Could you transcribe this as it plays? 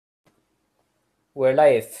We're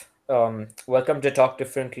live. Welcome to Talk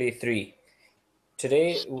Differently 3.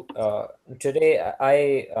 Today,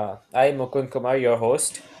 I Mukund Kumar, your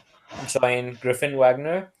host, join Griffin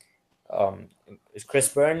Wagner, um, Chris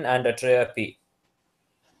Byrne, and Atreya P.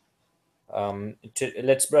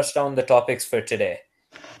 Let's brush down the topics for today.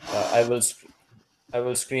 I will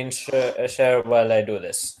share while I do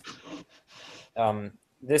this.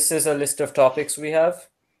 This is a list of topics we have.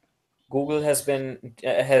 Google has been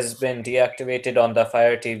deactivated on the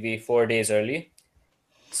Fire TV 4 days early.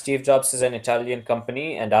 Steve Jobs is an Italian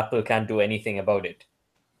company, and Apple can't do anything about it.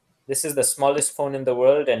 This is the smallest phone in the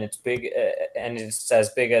world, and it's as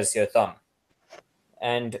big as your thumb.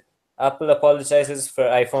 And Apple apologizes for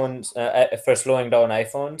slowing down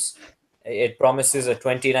iPhones. It promises a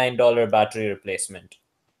 $29 battery replacement.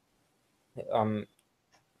 Um,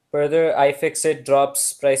 Further, iFixit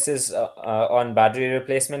drops prices on battery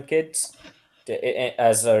replacement kits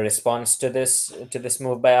as a response to this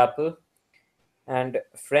move by Apple. And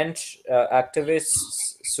French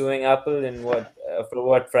activists suing Apple in what for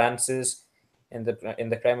what France is in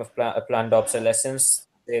the crime of planned obsolescence.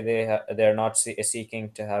 They're not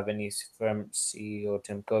seeking to have any firm CEO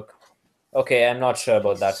Tim Cook. Okay, I'm not sure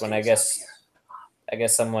about that one. I guess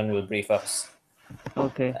someone will brief us.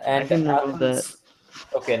 Okay, I And can handle that. Apple's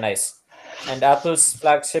okay, nice. And Apple's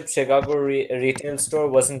flagship Chicago retail store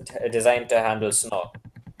wasn't designed to handle snow.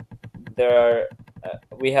 There are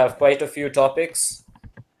We have quite a few topics,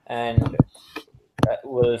 and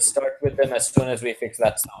we'll start with them as soon as we fix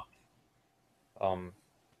that sound. Um,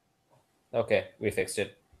 okay, we fixed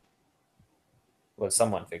it. Well,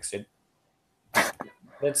 someone fixed it.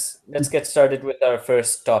 Let's get started with our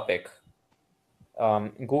first topic.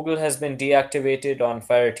 Google has been deactivated on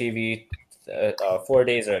Fire TV 4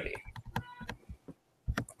 days early.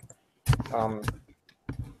 Um,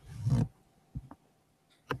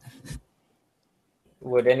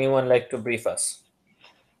 would anyone like to brief us?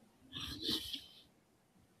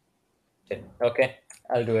 Okay,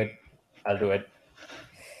 I'll do it. I'll do it.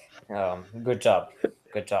 Good job.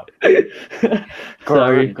 Good job.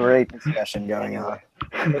 Sorry. Great discussion going on.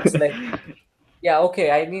 Anyway, looks like yeah.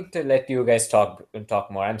 Okay, I need to let you guys talk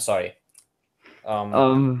more. I'm sorry.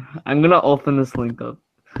 Um, I'm gonna open this link up.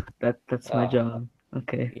 That's my uh, job.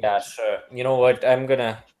 Okay. yeah, sure. You know what? I'm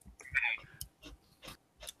gonna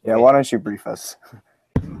Yeah, wait. why don't you brief us?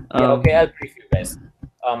 Yeah, Um. okay, I'll brief you guys.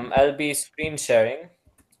 I'll be screen sharing.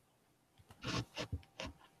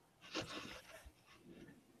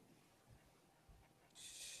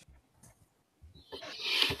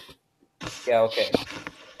 Yeah, okay.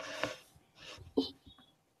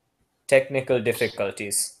 Technical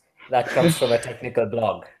difficulties. That comes from a technical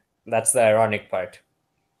blog. That's the ironic part.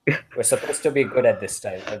 We're supposed to be good at this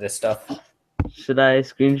stuff. Should I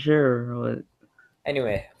screen share or what?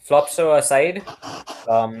 Anyway, Flopso aside,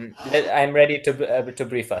 I'm ready to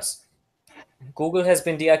brief us. Google has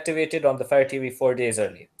been deactivated on the Fire TV 4 days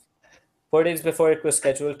early. 4 days before it was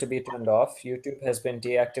scheduled to be turned off, YouTube has been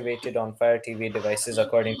deactivated on Fire TV devices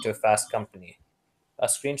according to Fast Company. A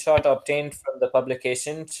screenshot obtained from the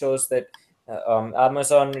publication shows that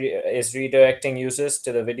Amazon is redirecting users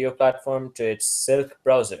to the video platform to its Silk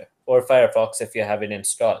browser or Firefox if you have it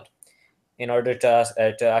installed in order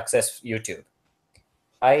to access YouTube.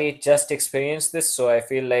 I just experienced this, so I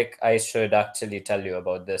feel like I should actually tell you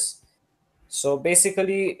about this. So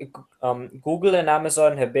basically, Google and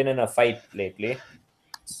Amazon have been in a fight lately,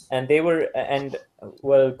 and they were and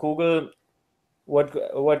well, Google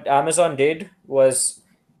what Amazon did was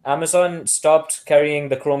Amazon stopped carrying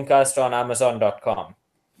the Chromecast on Amazon.com.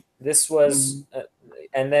 This Mhm. was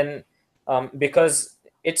and then because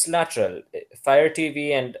it's natural, Fire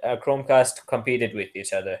TV and Chromecast competed with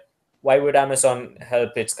each other. Why would Amazon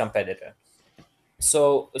help its competitor?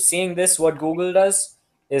 So seeing this, what Google does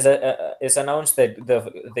is announce that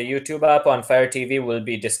the YouTube app on Fire TV will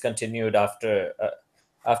be discontinued after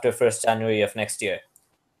 1st January of next year.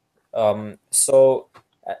 So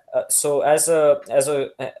as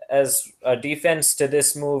a defense to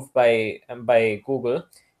this move by Google,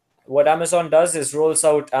 what Amazon does is rolls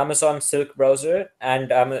out Amazon Silk browser and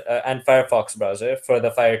Firefox browser for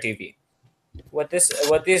the Fire TV. What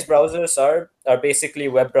these browsers are basically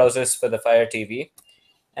web browsers for the Fire TV,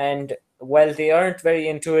 and while they aren't very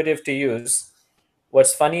intuitive to use,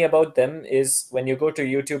 what's funny about them is when you go to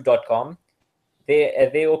youtube.com,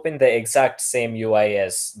 they open the exact same UI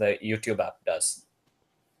as the YouTube app does.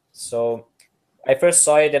 So I first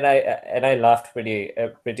saw it and I laughed pretty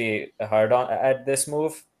hard on at this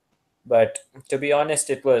move. But to be honest,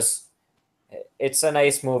 it's a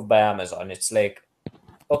nice move by Amazon. It's like,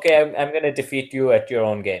 okay, I'm gonna defeat you at your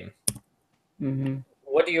own game. Mhm.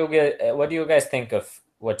 what do you guys think of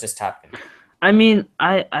what just happened? I mean,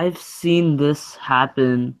 I've seen this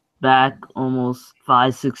happen back almost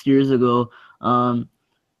 5 6 years ago. Um,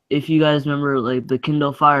 if you guys remember, like the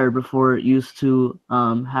Kindle Fire before it used to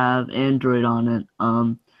have Android on it.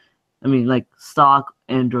 I mean, like stock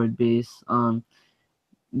Android base.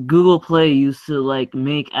 Google Play used to like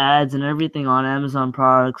make ads and everything on Amazon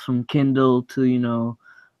products from Kindle to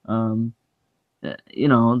um,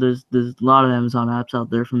 there's a lot of Amazon apps out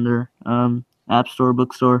there from their app store,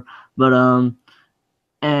 bookstore, but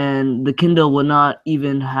and the Kindle would not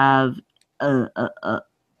even have a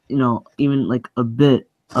even like a bit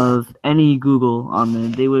of any Google on there.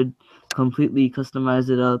 They would completely customize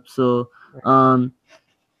it up. Um,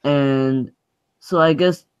 and so I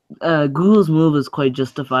guess Google's move is quite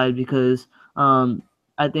justified because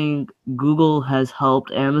I think Google has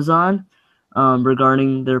helped Amazon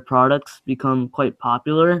regarding their products become quite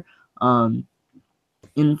popular. Um,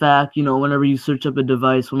 in fact, whenever you search up a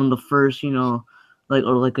device, one of the first, like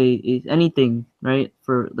or like anything, right,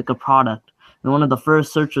 for like a product, and one of the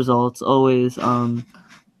first search results always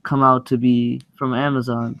come out to be from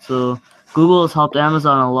Amazon. So Google has helped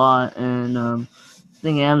Amazon a lot, and I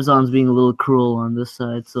think Amazon's being a little cruel on this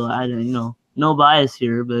side. So I don't, no bias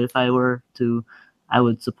here, but if I were to, I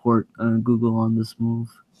would support Google on this move.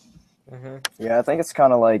 Mm-hmm. Yeah, I think it's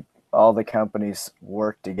kind of like all the companies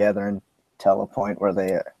work together until a point where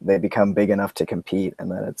they become big enough to compete, and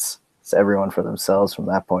then it's everyone for themselves from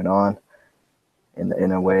that point on.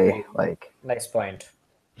 In a way, Agreed. Nice point.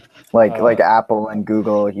 like Apple and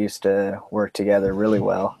Google used to work together really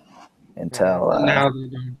well until Now they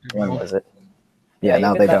don't when know. was it? Yeah, now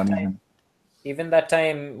even they that don't time, even. even that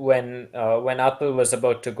time when Apple was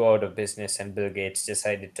about to go out of business and Bill Gates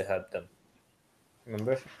decided to help them.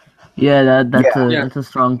 Remember? Yeah, that's Yeah, a Yeah, that's a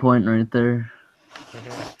strong point right there.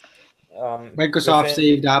 Microsoft Griffin,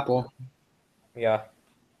 saved Apple. yeah.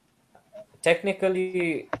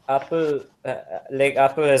 Technically, Apple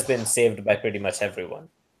has been saved by pretty much everyone.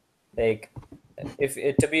 Like, if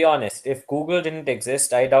to be honest, if Google didn't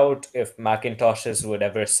exist, I doubt if Macintoshes would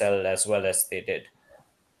ever sell as well as they did.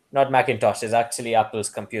 Not Macintoshes, actually Apple's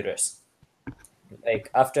computers. Like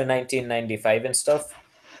after 1995 and stuff,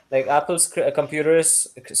 like Apple's computers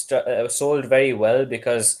sold very well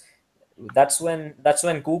because that's when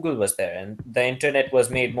Google was there and the internet was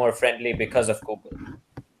made more friendly because of Google.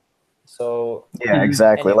 So yeah,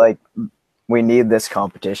 exactly. anyway, Like we need this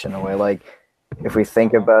competition in a way. Like if we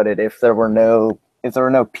think about it, if there were no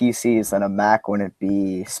PCs, then a Mac wouldn't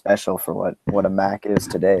be special for what a Mac is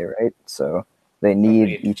today, right? So they need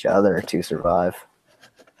agreed. each other to survive.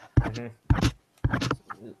 Hmm.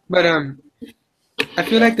 But I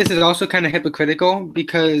feel Yeah. like this is also kind of hypocritical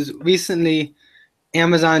because recently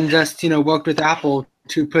Amazon just worked with Apple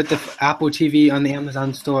to put the Apple TV on the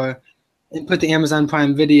Amazon store and put the Amazon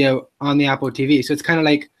Prime Video on the Apple TV. So it's kind of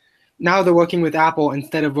like now they're working with Apple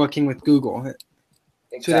instead of working with Google.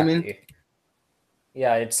 See what I mean? Exactly.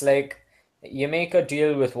 Yeah, it's like you make a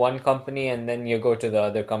deal with one company and then you go to the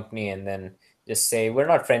other company and then just say we're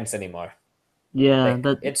not friends anymore. Yeah, Like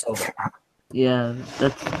that it's over. yeah,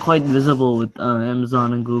 that's quite visible with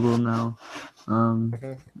Amazon and Google now. Um,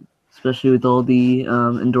 Hmm. Especially with all the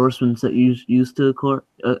endorsements that used to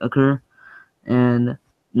occur, and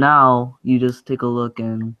now you just take a look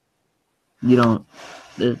and you don't.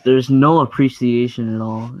 There's no appreciation at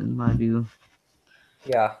all, in my view.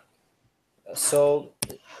 Yeah. So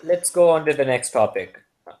let's go on to the next topic.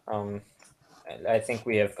 Um, I think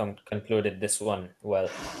we have concluded this one well.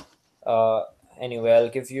 Uh, anyway, I'll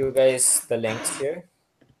give you guys the links here.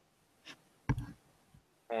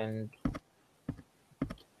 And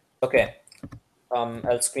okay,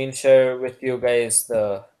 I'll screen share with you guys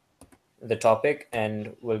the topic,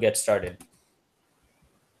 and we'll get started.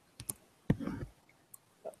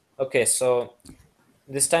 Okay, so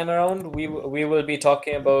this time around, we will be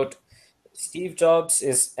talking about Steve Jobs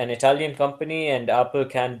is an Italian company, and Apple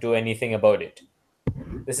can't do anything about it.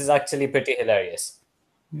 This is actually pretty hilarious.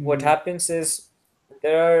 What happens is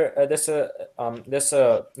there are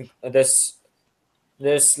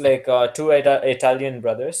there's like two Italian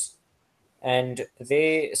brothers, and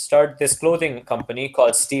they start this clothing company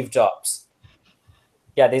called Steve Jobs.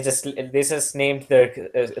 Yeah, they just named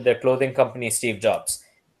their clothing company Steve Jobs,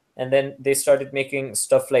 and then they started making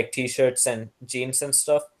stuff like T-shirts and jeans and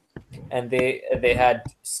stuff, and they had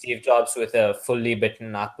Steve Jobs with a fully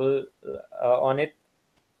bitten apple on it,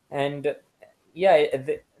 and yeah,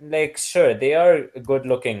 like sure they are good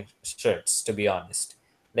looking shirts to be honest.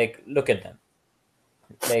 Like look at them.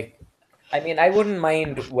 Like I mean, I wouldn't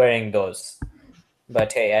mind wearing those,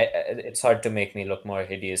 but hey, it's hard to make me look more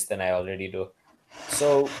hideous than I already do.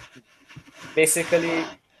 So basically,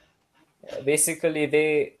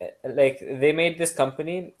 they made this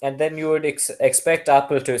company, and then you would expect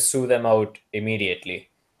Apple to sue them out immediately.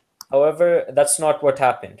 However, that's not what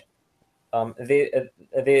happened.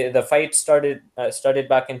 The fight started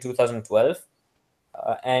back in 2012,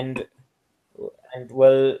 and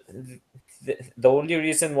well, the only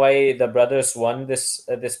reason why the brothers won this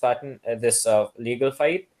patent this legal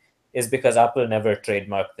fight is because Apple never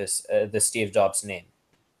trademarked the Steve Jobs name.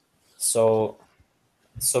 So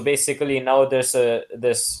basically now there's a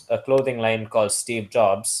clothing line called Steve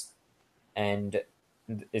Jobs, and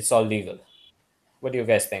it's all legal. What do you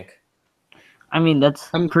guys think? I mean, that's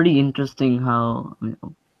Um, pretty interesting. How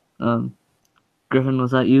Griffin,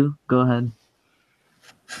 was that you? Go ahead.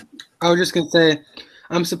 I was just gonna say,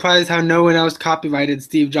 I'm surprised how no one else copyrighted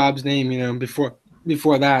Steve Jobs' name. Before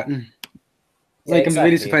that, Yeah, I'm really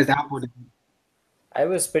exactly. surprised Apple did. I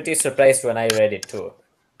was pretty surprised when I read it too.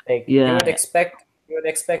 Like Yeah, you would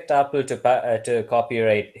expect Apple to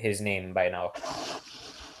copyright his name by now,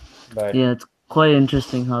 but yeah, it's quite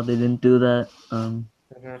interesting how they didn't do that. mhm.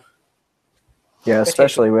 Yeah, But hey,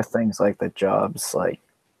 especially with things like the Jobs,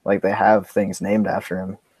 like they have things named after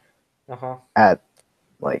him uh-huh. at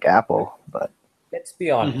like Apple, but Let's be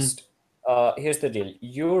Mm-hmm. honest. Here's the deal.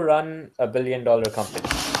 You run a $1 billion company.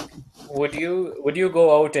 Would you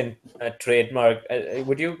go out and trademark?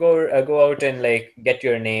 Would you go out and like get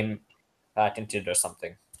your name patented or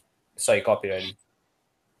something? Sorry, copyrighted.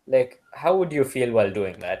 Like, how would you feel while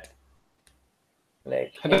doing that?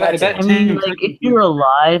 Like, I imagine. bet I mean, Tim like Cook if would you're be.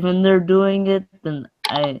 alive and they're doing it, then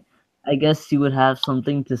I guess you would have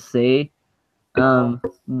something to say. Uh-huh.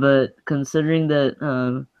 But considering that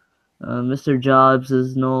Mr. Jobs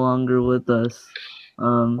is no longer with us,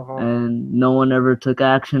 Uh-huh. and no one ever took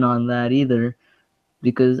action on that either,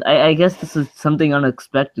 because I guess this is something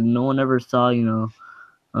unexpected. No one ever saw,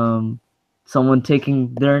 someone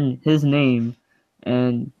taking his name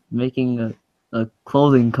and making a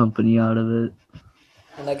clothing company out of it.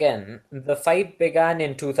 And again, the fight began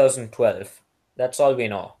in 2012. That's all we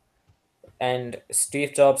know. And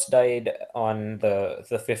Steve Jobs died on the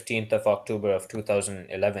 15th of October of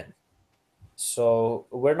 2011. So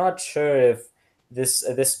we're not sure if this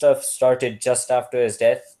stuff started just after his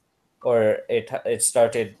death or it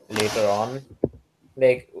started later on.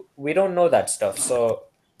 Like we don't know that stuff.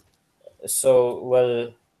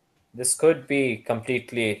 Well, this could be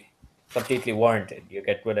completely warranted. You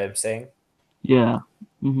get what I'm saying? Yeah.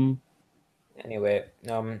 Mm-hmm. Anyway,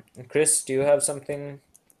 Chris, do you have something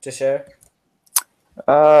to share?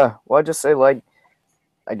 well, I just say like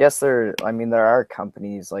I guess I mean there are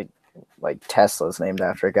companies like Tesla's named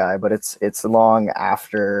after a guy, but it's long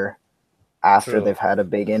after True. they've had a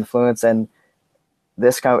big influence, and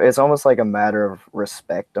it's almost like a matter of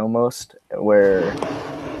respect almost, where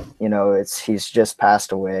he's just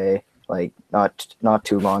passed away like not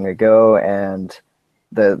too long ago, and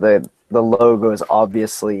the logo is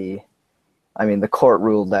obviously, I mean, the court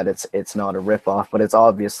ruled that it's not a ripoff, but it's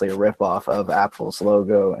obviously a ripoff of Apple's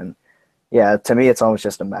logo, and yeah, to me, it's almost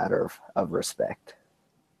just a matter of respect.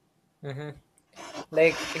 Mm-hmm.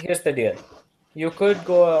 Like, here's the deal. You could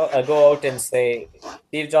go out and say,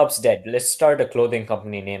 Steve Jobs dead. Let's start a clothing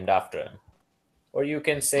company named after him. Or you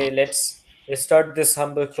can say, let's start this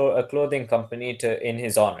humble clothing company to in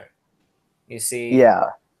his honor. You see, Yeah,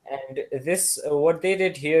 and this what they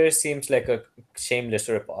did here seems like a shameless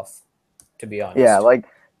ripoff, to be yeah, honest. like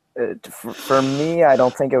for me, I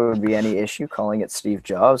don't think it would be any issue calling it Steve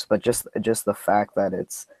Jobs, but just the fact that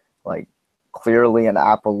it's like clearly an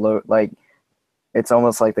Apple like it's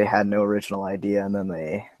almost like they had no original idea, and then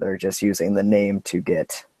they're just using the name to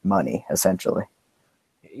get money essentially.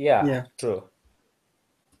 Yeah, Yeah, true.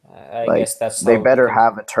 I Like guess that's they how. better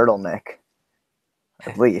have a turtleneck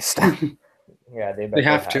at least. Yeah, they they better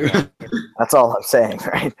have have. to. That's all I'm saying,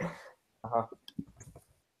 right? Uh-huh.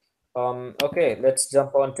 Okay, let's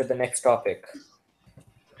jump on to the next topic.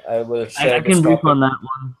 I will I share this can brief topic. on that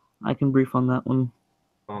one. I can brief on that one.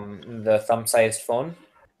 The thumb-sized phone.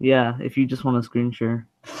 Yeah, if you just want to screen share.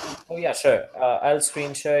 Oh yeah, sure. I'll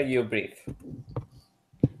screen share. You brief.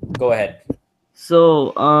 Go ahead.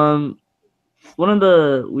 So, one of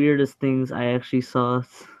the weirdest things I actually saw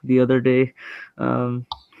the other day,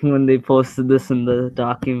 when they posted this in the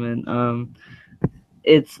document,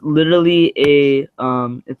 it's literally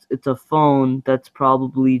it's a phone that's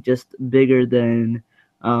probably just bigger than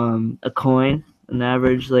a coin, an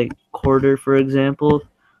average like quarter, for example.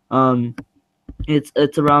 Um,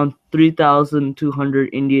 it's around 3,200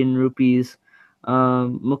 Indian rupees.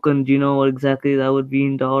 Mukund, do you know what exactly that would be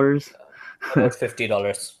in dollars? About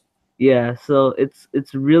 $50. Yeah, so it's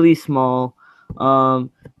really small.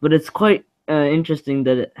 But it's quite interesting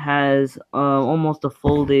that it has almost a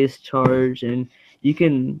full day's charge, and you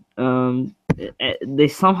can they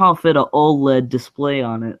somehow fit a OLED display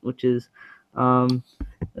on it, which is um,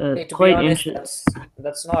 Hey, to be quite honest, interesting.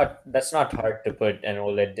 that's not hard to put an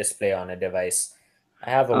OLED display on a device. I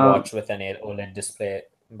have a Um, watch with an OLED display,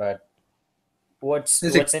 but what's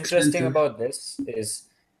It's what's interesting expensive. about this is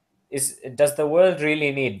does the world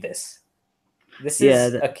really need this? This yeah,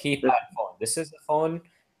 is a the, keypad phone. This is a phone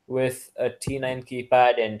with a T9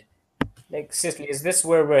 keypad, and like seriously, is this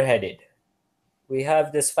where we're headed? We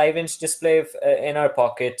have this 5-inch display in our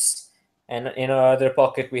pockets, and in our other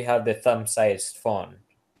pocket we have the thumb-sized phone.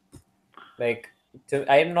 Like,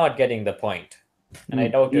 I'm not getting the point, and I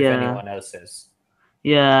doubt if yeah, anyone else is.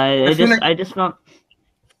 yeah. I feel like I just found.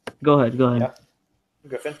 Go ahead. Go ahead. Yeah,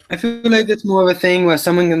 Griffin. I feel like it's more of a thing where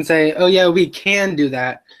someone can say, "Oh yeah, we can do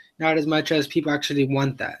that," not as much as people actually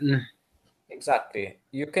want that. Exactly.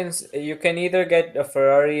 You can either get a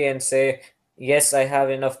Ferrari and say, "Yes, I have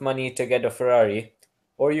enough money to get a Ferrari,"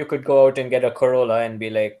 or you could go out and get a Corolla and be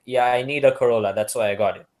like, "Yeah, I need a Corolla. That's why I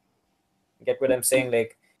got it." Get what I'm saying?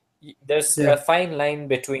 Like, there's Yeah. a fine line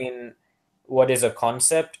between what is a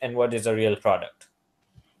concept and what is a real product.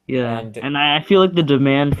 Yeah, And and I feel like the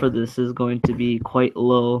demand for this is going to be quite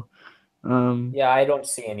low. yeah, I don't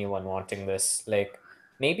see anyone wanting this. Like,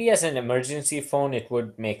 maybe as an emergency phone, it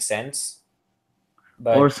would make sense,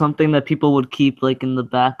 Or but something that people would keep like in the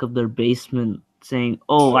back of their basement, saying,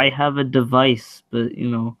 "Oh, I true. have a device," but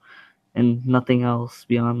and nothing else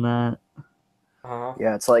beyond that. Uh-huh.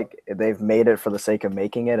 Yeah, it's like they've made it for the sake of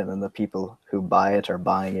making it, and then the people who buy it are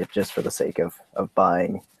buying it just for the sake of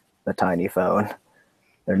buying the tiny phone.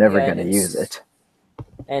 They're never Yeah, going to use it.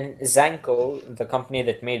 and Zanko, the company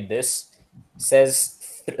that made this, says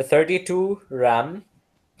 32 RAM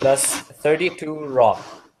plus 32 ROM,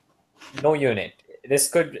 no unit. This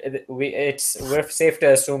could we're safe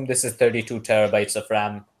to assume this is 32 terabytes of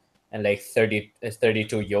RAM and like 32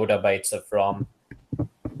 Yoda bytes of ROM.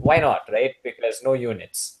 Why not, right? Because no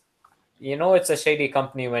units. It's a shady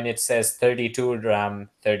company when it says 32 RAM,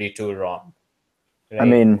 32 ROM, I right?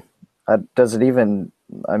 mean, does it even?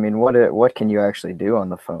 I mean, what can you actually do on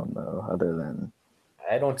the phone though, other than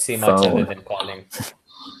I don't see much other phone? than calling.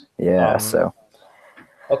 Yeah, Um, so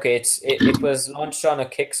okay, it was launched on a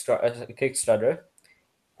Kickstarter,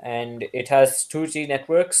 and it has 2G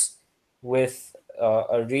networks with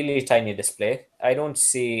a really tiny display. I don't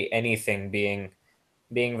see anything being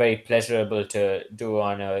very pleasurable to do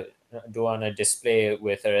on a display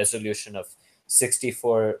with a resolution of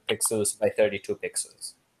 64 pixels by 32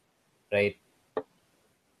 pixels, right?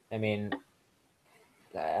 I mean,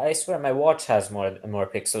 I swear my watch has more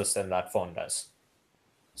pixels than that phone does.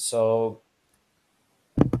 So,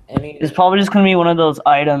 It's any probably just gonna be one of those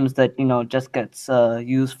items that just gets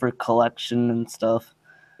used for collection and stuff.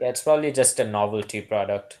 yeah, it's probably just a novelty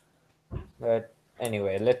product. But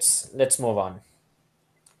anyway, let's move on.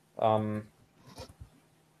 Um,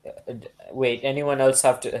 wait, anyone else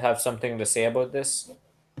have something to say about this?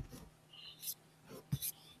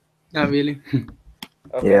 Not really. yeah,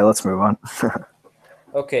 Okay, let's move on.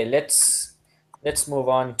 okay, let's move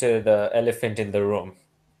on to the elephant in the room.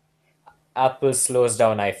 Apple slows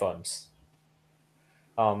down iPhones.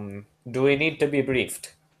 Do we need to be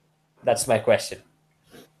briefed? That's my question.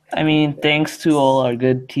 I mean, thanks to all our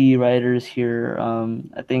good tea writers here,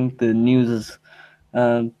 I think the news is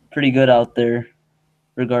pretty good out there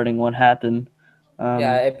regarding what happened.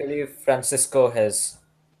 Yeah, Um, I believe Francisco has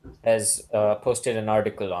posted an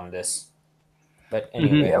article on this. But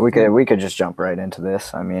mhm. anyway, Yeah, we could just jump right into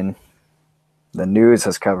this. I mean, the news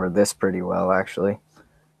has covered this pretty well, actually.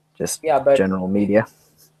 Just yeah, but general media.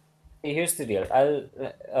 here's the deal.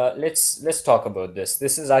 Let's talk about this.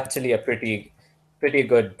 This is actually a pretty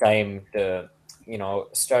good time to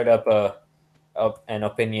start up an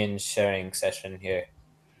opinion sharing session here.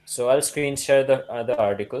 So I'll screen share the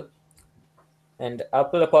article. And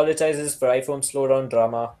Apple apologizes for iPhone slowdown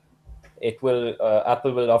drama.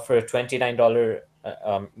 Apple will offer $29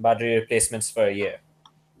 battery replacements for a year.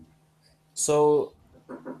 So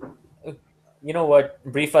uh, you know what?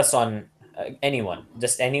 Brief us on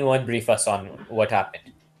just anyone. Brief us on what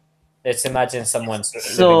happened. Let's imagine someone's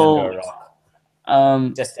living under So, a rock.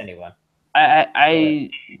 um, Just anyone. Go ahead. I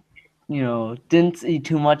didn't see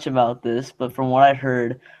too much about this, but from what I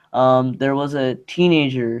heard, there was a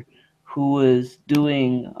teenager who was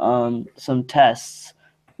doing some tests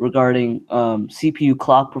regarding CPU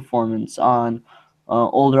clock performance on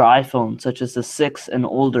older iPhones, such as the 6 and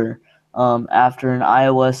older, after an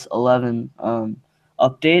iOS 11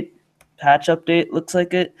 update, patch update, looks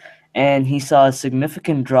like it. and he saw a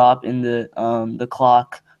significant drop in the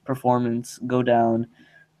clock performance go down.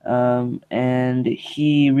 And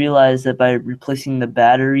he realized that by replacing the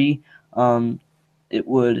battery, it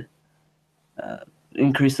would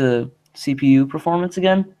increase the CPU performance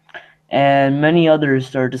again. And many others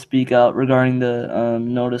started to speak out regarding the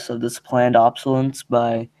notice of this planned obsolescence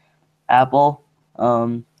by Apple.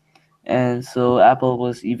 And so Apple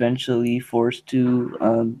was eventually forced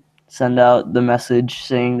to send out the message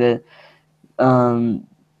saying that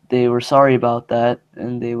they were sorry about that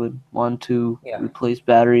and they would want to Yeah. replace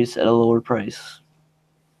batteries at a lower price.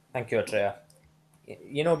 Thank you, Atreya.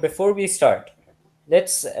 Before we start,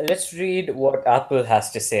 let's read what Apple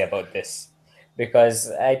has to say about this,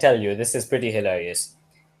 because I tell you, this is pretty hilarious.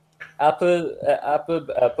 Apple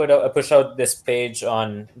push out this page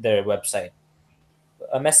on their website,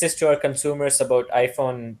 a message to our consumers about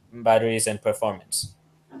iPhone batteries and performance.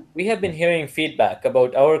 We have been hearing feedback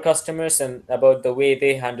about our customers and about the way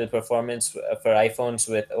they handle performance for iPhones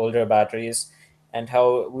with older batteries, and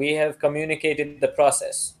how we have communicated the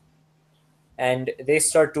process. And they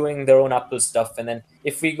start doing their own Apple stuff. And then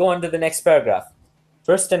if we go on to the next paragraph,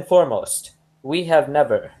 first and foremost, we have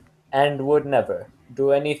never and would never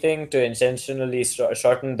do anything to intentionally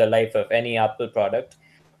shorten the life of any Apple product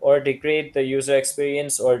or degrade the user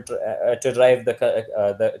experience or to drive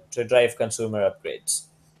to drive consumer upgrades.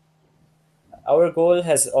 Our goal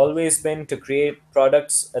has always been to create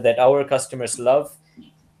products that our customers love,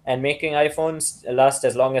 and making iPhones last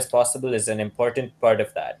as long as possible is an important part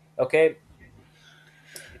of that. Okay,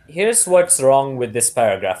 here's what's wrong with this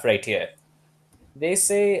paragraph right here. They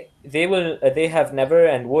say they have never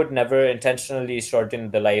and would never intentionally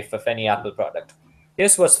shorten the life of any Apple product.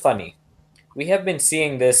 Here's what's funny. We have been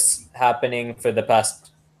seeing this happening for the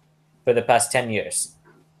past 10 years.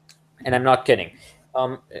 And I'm not kidding.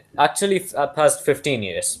 Actually, past 15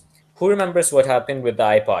 years. Who remembers what happened with the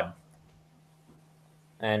iPod?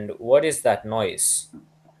 And what is that noise?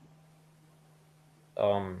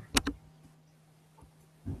 Um,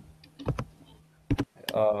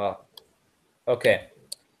 uh, okay.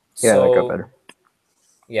 Yeah, that got So, better.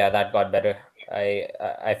 yeah, that got better.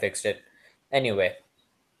 I fixed it. Anyway,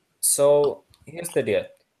 so here's the deal.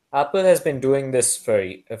 Apple has been doing this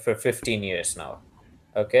for 15 years now.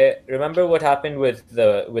 Okay, remember what happened with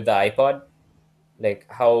the iPod? Like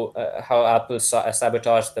how Apple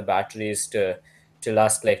sabotaged the batteries to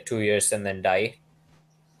last like 2 years and then die.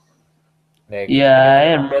 Like Yeah, anyone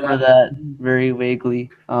I remember remember that? that very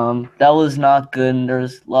vaguely. That was not good, and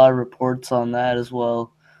there's a lot of reports on that as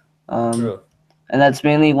well. Um, True, and that's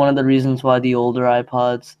mainly one of the reasons why the older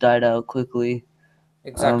iPods died out quickly.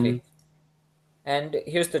 Um, exactly. And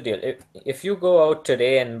here's the deal: if you go out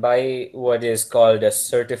today and buy what is called a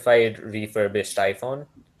certified refurbished iPhone,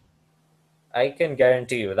 I can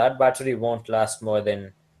guarantee you that battery won't last more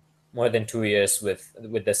than 2 years with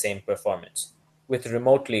the same performance, with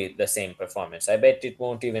remotely the same performance. I bet it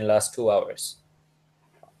won't even last 2 hours.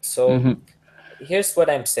 So mhm. here's what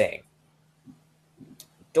I'm saying: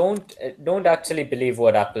 don't actually believe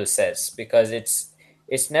what Apple says, because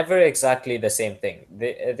it's never exactly the same thing.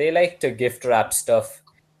 They like to gift wrap stuff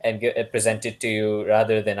and present it to you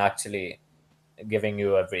rather than actually giving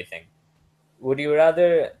you everything. Would you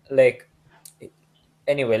rather like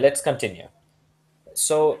anyway? Let's continue.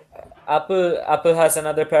 So Apple has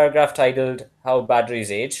another paragraph titled "How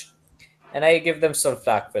Batteries Age," and I give them some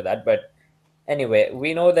flack for that. But anyway,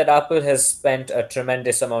 we know that Apple has spent a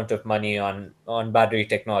tremendous amount of money on battery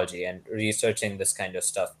technology and researching this kind of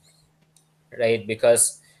stuff, right?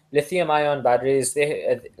 Because lithium ion batteries,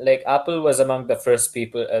 they like Apple was among the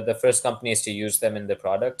first companies to use them in the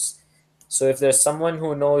products. So if there's someone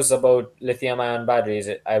who knows about lithium ion batteries,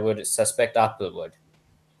 I would suspect Apple would,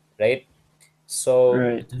 right? So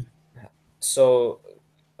Right. so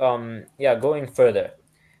yeah, going further,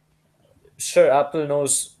 sure, Apple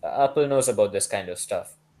knows about this kind of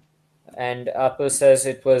stuff, and Apple says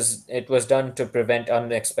it was done to prevent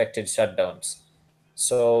unexpected shutdowns.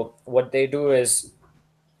 So what they do is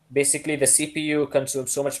basically the CPU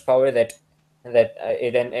consumes so much power that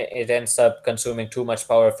it ends up consuming too much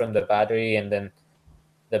power from the battery, and then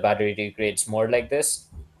the battery degrades more like this.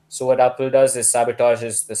 So what Apple does is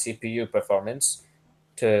sabotages the CPU performance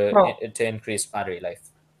Well, to increase battery life.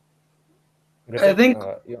 I Griffin, think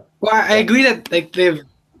well, I yeah, agree that like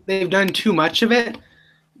they've done too much of it,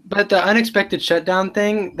 but the unexpected shutdown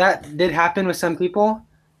thing that did happen with some people,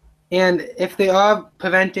 and if they are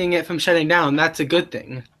preventing it from shutting down, that's a good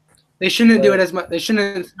thing. They shouldn't do it uh, as much. They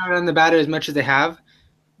shouldn't start on the battery as much as they have.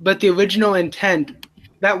 But the original intent,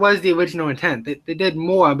 that was the original intent. They did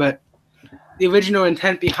more, but the original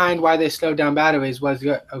intent behind why they slowed down batteries was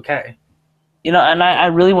okay. You know, and I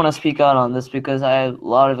really want to speak out on this because I have a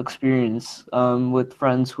lot of experience with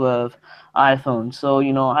friends who have iPhones. So,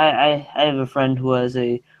 you know, I have a friend who has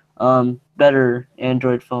a better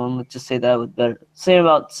Android phone. Let's just say that with better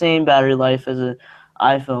same battery life as an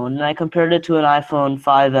iPhone. And I compared it to an iPhone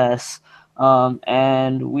 5S,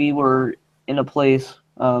 and we were in a place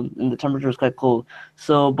and the temperature was quite cold.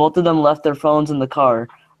 So both of them left their phones in the car,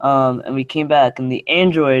 and we came back, and the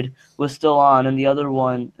Android was still on, and the other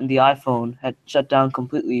one, and the iPhone, had shut down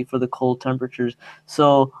completely for the cold temperatures.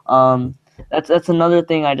 So that's another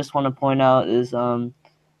thing I just want to point out is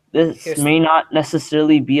this Here's may not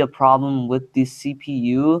necessarily be a problem with the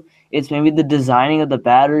CPU. It's maybe the designing of the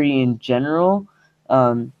battery in general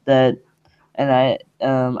that, and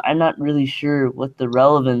I'm not really sure what the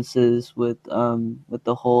relevance is with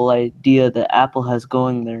the whole idea that Apple has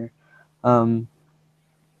going there. Um,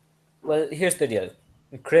 Well, here's the deal.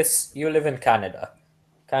 Chris, you live in Canada.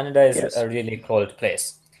 Canada is Yes. a really cold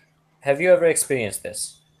place. Have you ever experienced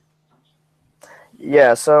this?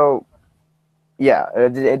 Yeah. So yeah,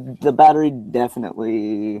 the battery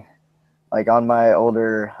definitely, like on my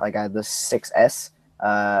older, like I had the 6S,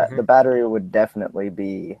 the Mhm. battery would definitely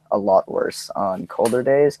be a lot worse on colder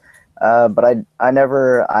days. But I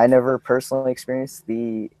never personally experienced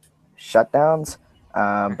the shutdowns.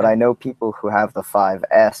 But I Mhm. know people who have the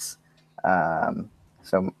 5S, um,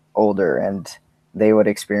 so older, and they would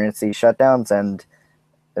experience these shutdowns, and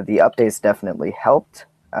the updates definitely helped.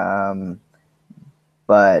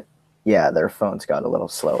 But yeah, their phones got a little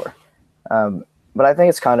slower. But I think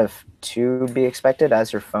it's kind of to be expected.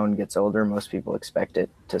 As your phone gets older, most people expect it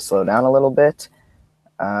to slow down a little bit.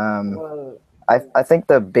 Um, Well, I think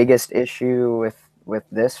the biggest issue with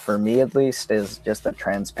this, for me at least, is just the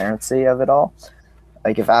transparency of it all.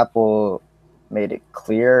 Like if Apple made it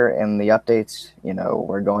clear in the updates,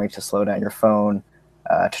 we're going to slow down your phone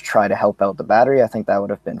to try to help out the battery, I think that would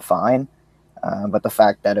have been fine. But the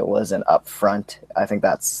fact that it wasn't upfront, I think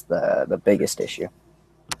that's the biggest issue.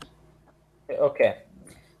 okay.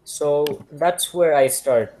 So that's where I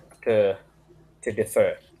start to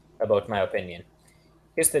differ about my opinion.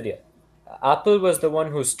 Here's the deal. Apple was the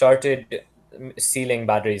one who started sealing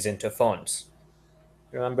batteries into phones.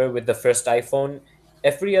 Remember with the first iPhone,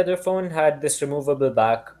 every other phone had this removable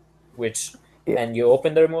back, which Yeah. and you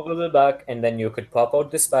open the removable back and then you could pop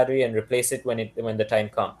out this battery and replace it when the time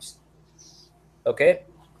comes. Okay?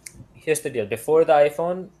 Here's the deal. Before the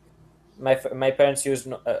iPhone, my parents used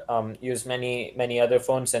many other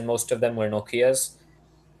phones and most of them were Nokias.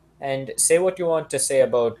 And say what you want to say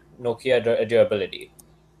about Nokia durability,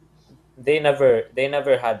 they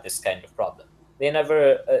never had this kind of problem. They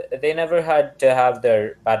never had to have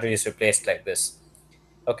their batteries replaced like this.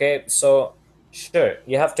 Okay, so sure,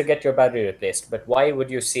 you have to get your battery replaced, but why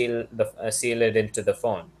would you seal it into the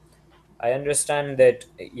phone? I understand that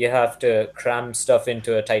you have to cram stuff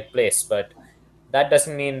into a tight place, but that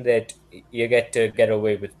doesn't mean that you get to get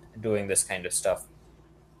away with doing this kind of stuff.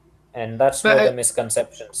 And that's But where the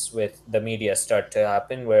misconceptions with the media start to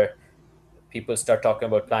happen, where people start talking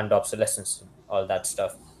about planned obsolescence and all that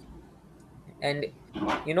stuff. And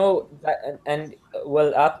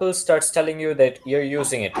well, Apple starts telling you that you're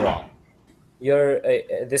using it wrong.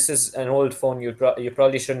 This is an old phone. You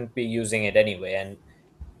probably shouldn't be using it anyway,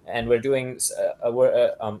 and we're doing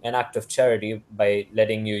an act of charity by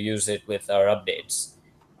letting you use it with our updates.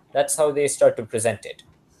 That's how they start to present it.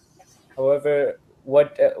 However,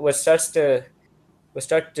 what starts to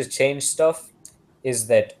change stuff is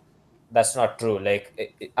that that's not true. Like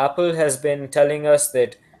Apple has been telling us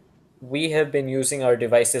that we have been using our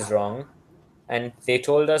devices wrong, and they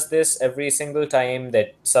told us this every single time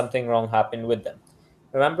that something wrong happened with them.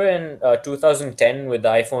 Remember in 2010 with the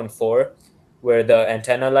iPhone 4, where the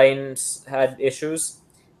antenna lines had issues?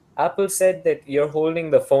 Apple said that you're holding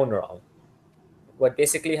the phone wrong. What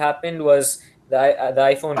basically happened was the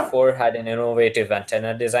iPhone 4 had an innovative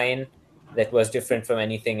antenna design that was different from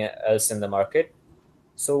anything else in the market.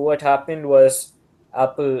 So what happened was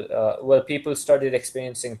people started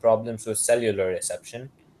experiencing problems with cellular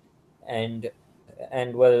reception, and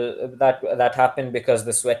that happened because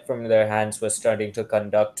the sweat from their hands was starting to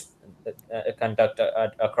conduct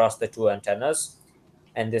across the two antennas,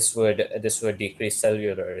 and this would decrease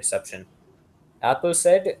cellular reception. Apple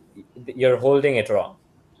said you're holding it wrong.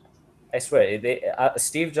 I swear,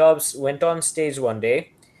 Steve Jobs went on stage one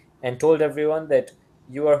day and told everyone that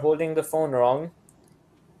you are holding the phone wrong.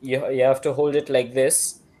 You have to hold it like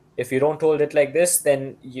this. If you don't hold it like this,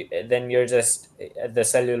 then you're just the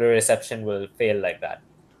cellular reception will fail like that.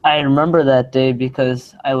 I remember that day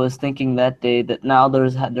because I was thinking that day that now there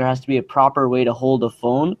has to be a proper way to hold a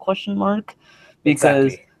phone, question mark,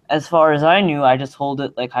 because Exactly. as far as I knew, I just hold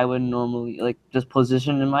it like I would normally, like just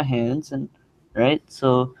position in my hands, and right.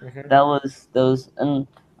 So Hmm. that was and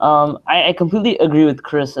I completely agree with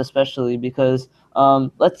Chris, especially because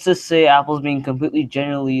let's just say Apple's being completely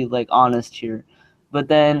genuinely like honest here, but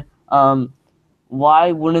then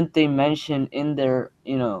why wouldn't they mention in their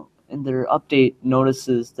in their update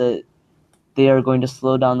notices that they are going to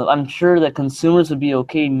slow down the, I'm sure that consumers would be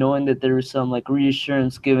okay knowing that there was some like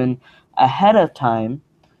reassurance given ahead of time,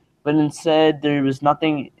 but instead there was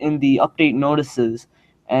nothing in the update notices,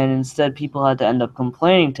 and instead people had to end up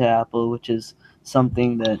complaining to Apple, which is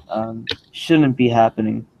something that shouldn't be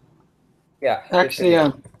happening. Yeah, here's the Actually,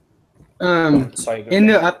 deal. Sorry, in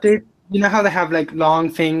the Griffin. update, you know how they have like long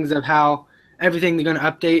things of how everything they're going to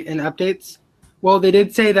update in updates. Well, they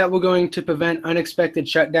did say that we're going to prevent unexpected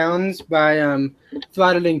shutdowns by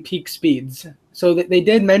throttling peak speeds. So they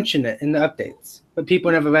did mention it in the updates, but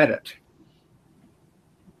people never read it.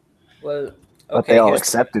 Well, But they okay, all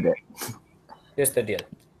accepted it. here's the deal.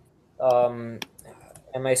 Um,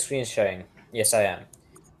 am I screen sharing? Yes, I am.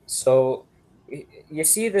 So you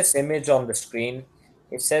see this image on the screen.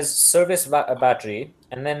 It says service battery,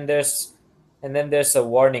 and then there's a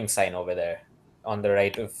warning sign over there on the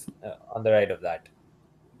right of that.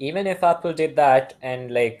 Even if Apple did that,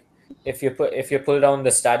 and like if you pull down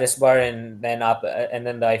the status bar and then up and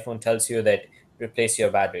then the iPhone tells you that replace your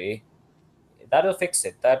battery, that'll fix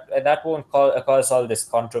it. That won't cause all this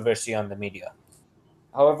controversy on the media.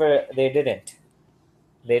 However, they didn't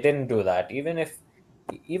do that.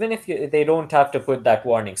 They don't have to put that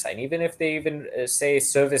warning sign, even if they even say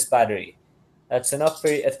service battery, that's enough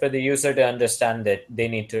for the user to understand that they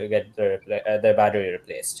need to get their battery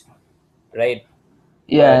replaced, right?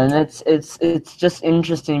 Yeah, and But it's just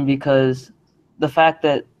interesting because the fact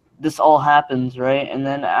that this all happens, right? And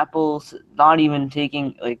then Apple's not even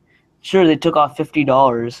taking like, sure they took off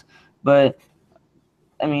 $50, but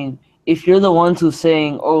I mean, if you're the ones who's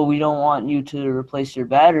saying, "Oh, we don't want you to replace your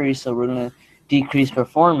battery, so we're gonna decrease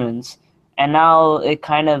performance," and now it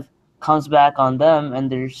kind of comes back on them,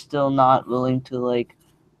 and they're still not willing to like.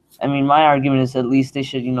 I mean, my argument is at least they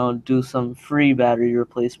should, do some free battery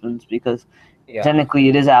replacements because yeah. technically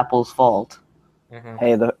it is Apple's fault. Hmm.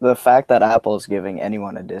 Hey, the fact that Apple is giving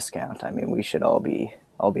anyone a discount, I mean, we should all be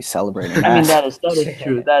celebrating I mean, that. that is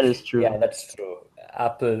true. That is Yeah, true. that's true.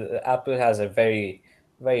 Apple has a very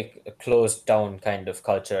closed down kind of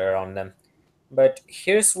culture around them. But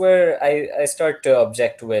here's where I start to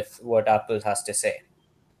object with what Apple has to say.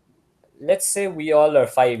 Let's say we all are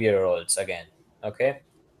 5-year-olds again, okay?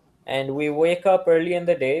 And we wake up early in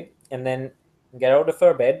the day and then get out of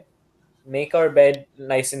our bed, make our bed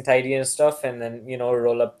nice and tidy and stuff, and then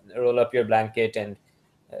roll up your blanket and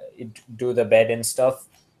do the bed and stuff.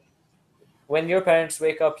 When your parents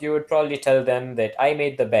wake up, you would probably tell them that I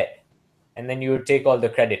made the bed, and then you would take all the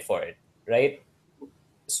credit for it, right?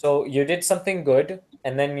 So you did something good,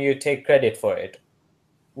 and then you take credit for it.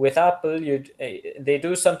 With Apple, they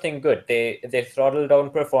do something good. They throttle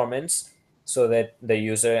down performance so that the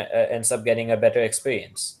user ends up getting a better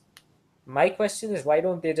experience. My question is, why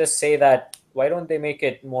don't they just say that? Why don't they make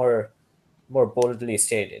it more boldly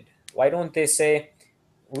stated? Why don't they say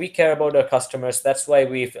we care about our customers? That's why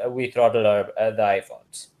we throttle our the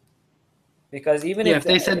iPhones. Because Yeah, if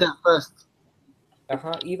they said that first.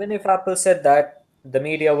 even if Apple said that, the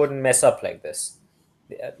media wouldn't mess up like this.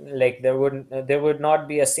 Like there would not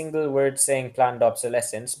be a single word saying planned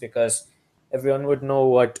obsolescence because everyone would know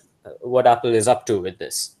what Apple is up to with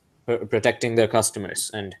this, protecting their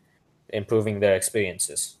customers and improving their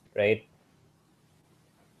experiences, right?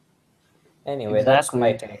 Anyway, that's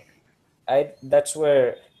my Exactly. take. I That's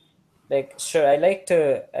where, like, sure, I like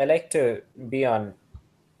to be on.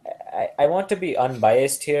 I want to be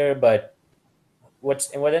unbiased here, but what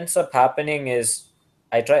ends up happening is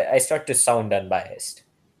I start to sound unbiased,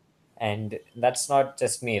 and that's not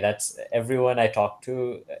just me, that's everyone I talk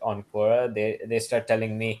to on Quora. They start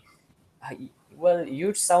telling me, well,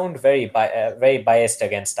 you sound very biased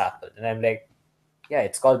against Apple, and I'm like, yeah,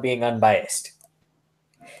 it's called being unbiased.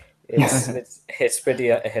 It's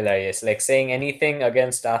pretty hilarious. Like saying anything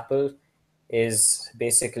against Apple is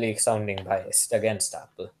basically sounding biased against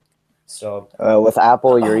Apple. So With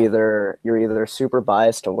Apple, you're either super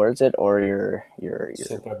biased towards it or you're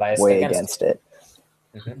super biased way against against it.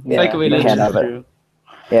 it. Hmm. Like Yeah, a you That can't religion. is have it. true.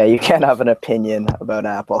 Yeah, you can't have an opinion about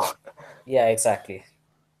Apple. Yeah, exactly.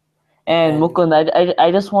 And And Mukund,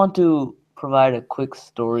 I just want to provide a quick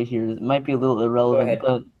story here. It might be a little go irrelevant, ahead.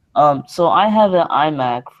 but So I have an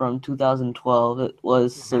iMac from 2012. It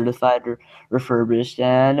was Mhm. certified refurbished,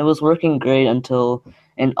 and it was working great until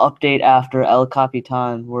an update after El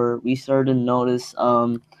Capitan, where we started to notice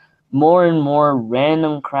more and more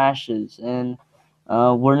random crashes, and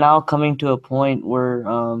we're now coming to a point where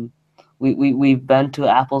we've been to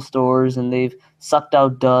Apple stores and they've sucked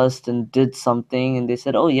out dust and did something, and they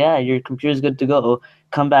said, "Oh yeah, your computer's good to go.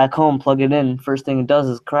 Come back home, plug it in. First thing it does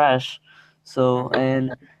is crash." So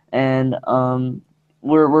Mhm. and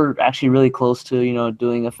we're actually really close to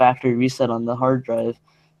doing a factory reset on the hard drive,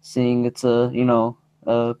 seeing it's a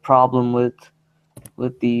problem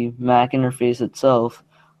with the Mac interface itself.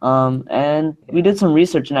 And we Yeah. did some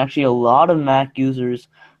research, and actually a lot of Mac users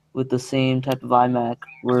with the same type of iMac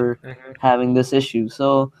were Mhm. having this issue.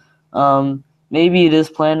 So maybe it is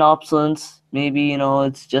planned obsolescence. Maybe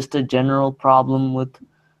it's just a general problem with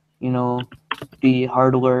you know the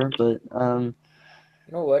hardware, but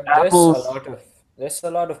You know what? Apple's. There's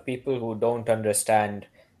a lot of people who don't understand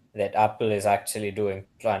that Apple is actually doing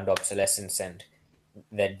planned obsolescence and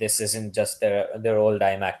that this isn't just their old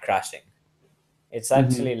iMac crashing. It's Mhm.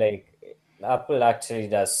 actually like Apple actually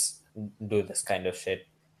does do this kind of shit.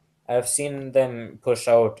 I've seen them push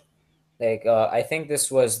out like I think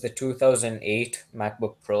this was the 2008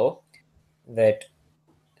 MacBook Pro that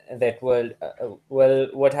well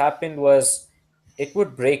what happened was it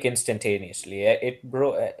would break instantaneously. It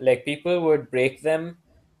broke like people would break them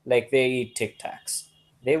like they eat Tic Tacs.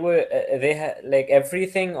 They had like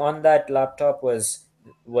everything on that laptop was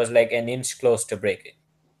like an inch close to breaking.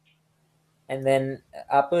 And then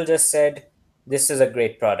Apple just said, "This is a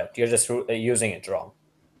great product. You're just using it wrong."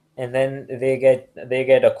 And then they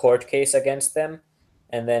get a court case against them,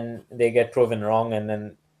 and then they get proven wrong,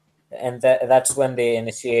 and that's when they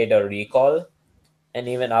initiate a recall. And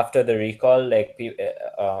even after the recall, like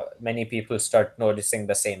many people start noticing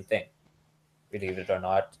the same thing, believe it or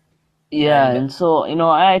not. Yeah, And and so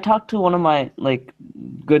I talked to one of my like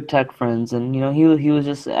good tech friends, and he was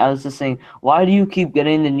just I was just saying, why do you keep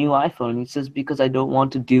getting the new iPhone? He says because I don't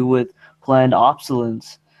want to deal with planned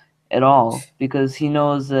obsolescence at all, because he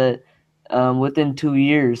knows that within 2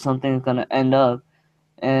 years something's gonna end up.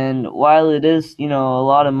 And while it is a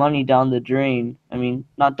lot of money down the drain, I mean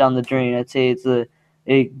not down the drain, I'd say it's a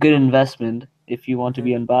good investment if you want to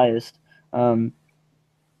be Mhm. unbiased. Um,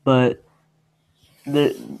 but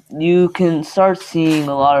the you can start seeing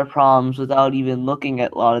a lot of problems without even looking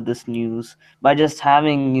at a lot of this news by just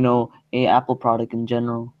having a Apple product in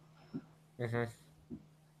general. Mhm.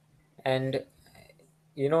 And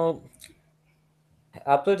you know,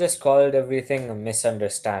 Apple just called everything a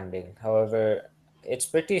misunderstanding. However, it's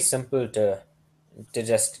pretty simple to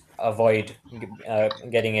just avoid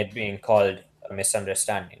getting it being called a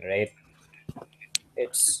misunderstanding, right?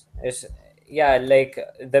 It's yeah, like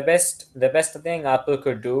the best thing Apple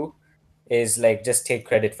could do is like just take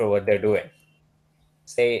credit for what they're doing.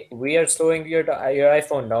 Say we are slowing your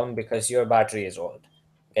iPhone down because your battery is old.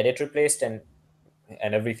 Get it replaced and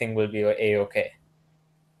everything will be a okay.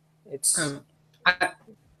 It's Um, I,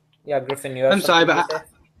 yeah, Griffin, you have I'm sorry, something but to say?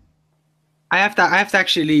 I have to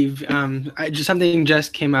actually leave. Something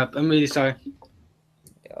just came up. I'm really sorry.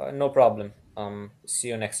 No problem. See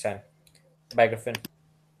you next time. Bye, Griffin.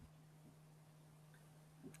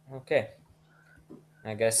 Okay,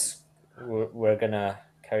 I guess we're gonna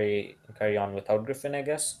carry on without Griffin, I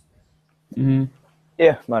guess. Hmm.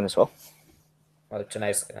 Yeah, might as well. Well,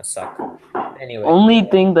 tonight's gonna suck. Anyway, Only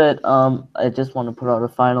thing that I just want to put out a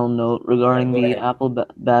final note yeah, regarding go the ahead. Apple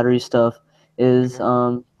battery stuff is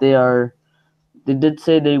Hmm. they did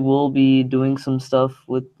say they will be doing some stuff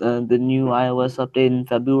with the new iOS update in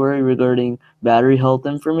February regarding battery health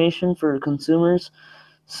information for consumers.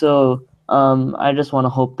 So I just want to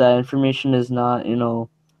hope that information is not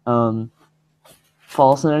um,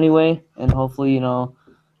 false in any way, and hopefully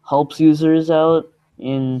helps users out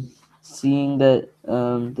in seeing that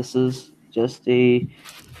this is just a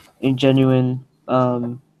genuine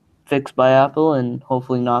fix by Apple, and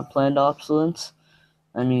hopefully not planned obsolescence.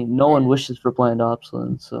 I mean, no one And wishes for planned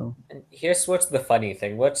obsolescence, so. And here's what's the funny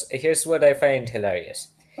thing. Here's what I find hilarious.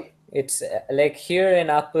 It's like here in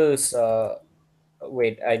Apple's.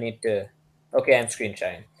 Wait, I need to. Okay, I'm screen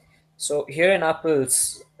sharing. So here in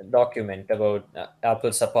Apple's document about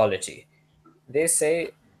Apple's apology, they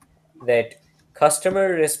say that customer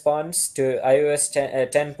response to iOS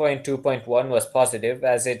 10.2.1 was positive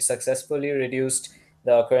as it successfully reduced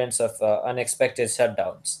the occurrence of unexpected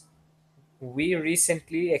shutdowns. We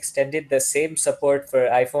recently extended the same support for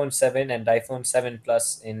iPhone 7 and iPhone 7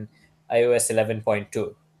 Plus in iOS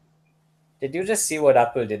 11.2. Did you just see what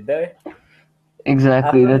Apple did there?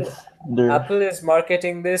 Exactly. Apple That's. Apple is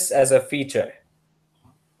marketing this as a feature.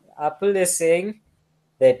 Apple is saying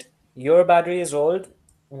that your battery is old.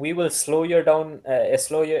 We will slow it down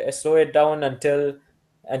until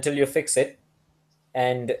you fix it.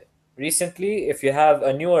 And recently, if you have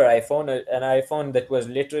a newer iPhone, an iPhone that was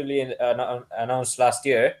literally announced last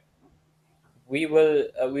year, we will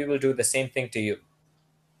do the same thing to you.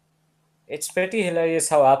 It's pretty hilarious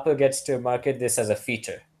how Apple gets to market this as a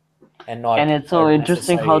feature and And not it's a so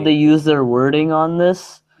interesting how they necessary. use their wording on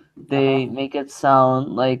this. Uh-huh. They make it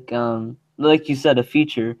sound like you said, a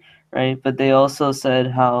feature, right? But they also said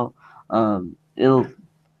how it'll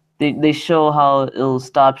they show how it'll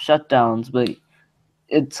stop shutdowns, but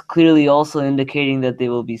it's clearly also indicating that they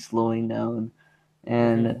will be slowing down. Hmm.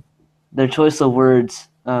 And their choice of words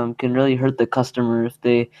can really hurt the customer if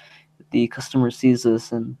the customer sees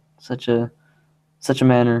this in such a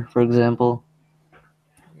manner, for example.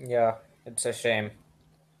 Yeah, it's a shame.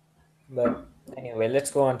 But anyway,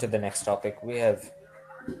 let's go on to the next topic. We have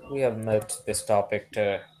milked this topic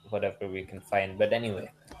to whatever we can find. But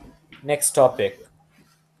anyway, next topic.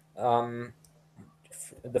 Um,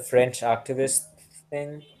 the French activist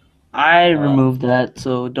thing. I Uh, removed that,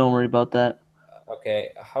 so don't worry about that. okay,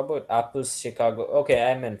 how about Apple's Chicago? Okay,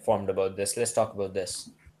 I'm informed about this. Let's talk about this.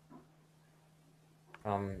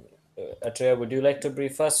 Atreya, would you like to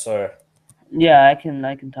brief us, or Yeah, I can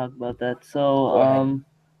talk about that. So, go ahead?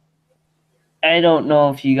 I don't know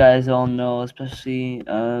if you guys all know, especially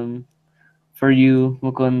for you,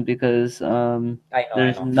 Mukund, because I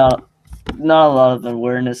there's know. not a lot of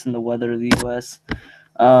awareness in the weather of the U.S.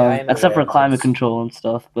 Yeah, I'm Except aware for of climate this. control and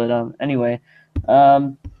stuff. But anyway,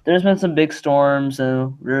 there's been some big storms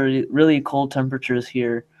and really cold temperatures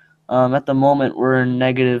here. At the moment, we're in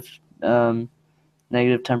negative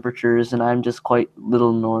temperatures, and I'm just quite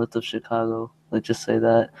little north of Chicago. Let's just say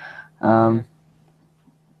that. Hmm.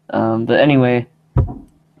 Um, but anyway,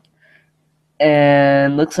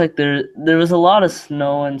 and looks like there was a lot of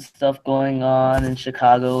snow and stuff going on in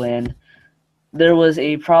Chicago, and there was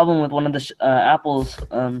a problem with one of the Apple's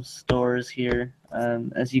stores here,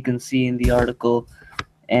 as you can see in the article,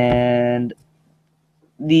 and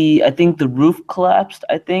I think the roof collapsed,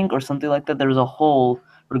 I think, or something like that. There was a hole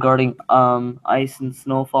regarding ice and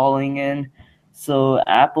snow falling in. So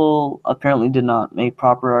Apple apparently did not make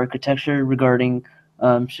proper architecture regarding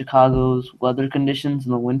Chicago's weather conditions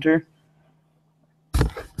in the winter. Wait,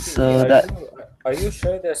 So are that you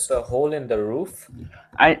sure there's a hole in the roof?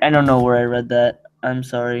 I don't know where I read that. I'm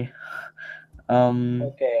sorry. Um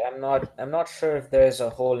Okay, I'm not sure if there's a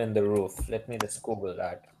hole in the roof. Let me just Google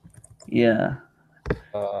that. yeah.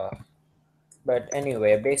 Uh, but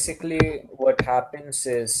anyway, basically what happens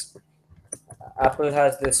is Apple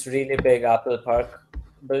has this really big Apple Park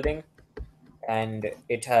building, and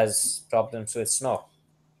it has problems with snow.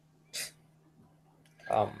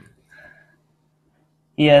 Um,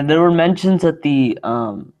 Yeah, there were mentions that the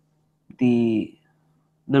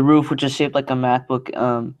the roof, which is shaped like a MacBook,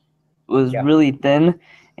 was yeah, really thin,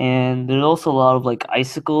 and there's also a lot of like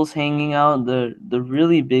icicles hanging out. The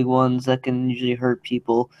really big ones that can usually hurt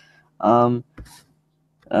people, um,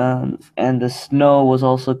 and the snow was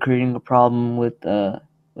also creating a problem with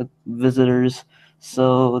visitors.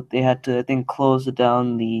 So they had to, I think, close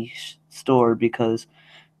down the store because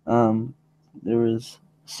um, there was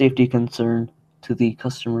safety concern to the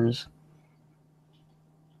customers.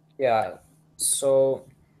 yeah. So,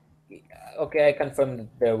 okay, I confirm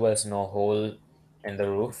that there was no hole in the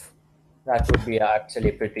roof. That would be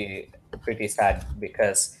actually pretty sad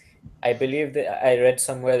because I believe that I read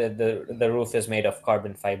somewhere that the roof is made of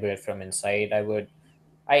carbon fiber from inside.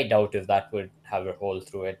 I doubt if that would have a hole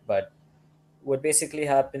through it, but what basically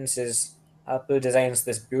happens is Apple designs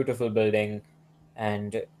this beautiful building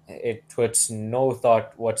and it puts no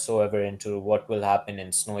thought whatsoever into what will happen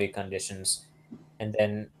in snowy conditions. And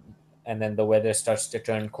then the weather starts to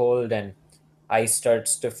turn cold and ice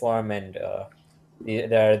starts to form, and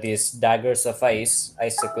there are these daggers of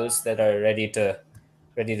icicles that are ready to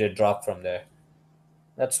drop from there.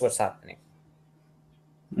 That's what's happening.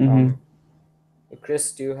 Mm-hmm. Um,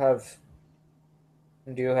 Chris, do you have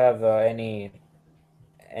any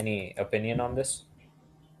opinion on this?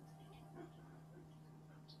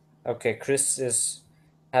 Okay, Chris is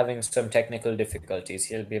having some technical difficulties.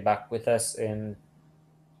 He will be back with us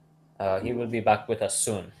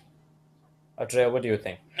soon. Atreya, what do you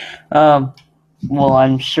think? Um, well,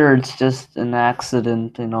 I'm sure it's just an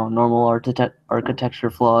accident, normal architecture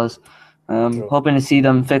flaws. True, Hoping to see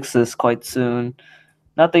them fix this quite soon.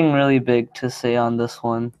 Nothing really big to say on this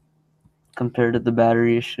one compared to the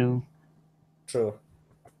battery issue. true.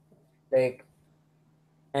 Like,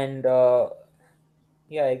 and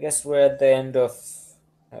Yeah, I guess we're at the end of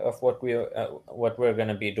what we're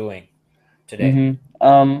gonna be doing today.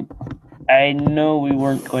 I know we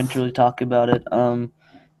weren't going to really talk about it.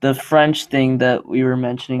 The French thing that we were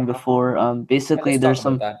mentioning before. Yeah, Basically, let's talk there's about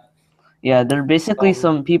some. that. Yeah, there are basically Um,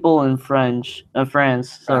 some people in France.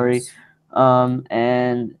 Sorry, France.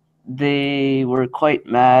 and they were quite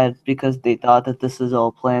mad because they thought that this is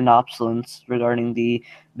all planned obsolescence regarding the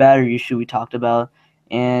battery issue we talked about,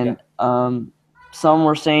 Yeah. and some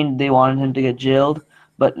were saying they wanted him to get jailed,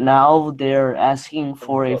 but now they're asking Tim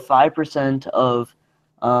for a Cook. 5% of,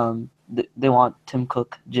 they want Tim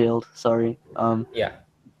Cook jailed. Sorry, Yeah,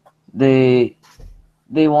 they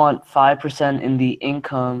they want 5% in the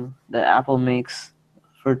income that Apple makes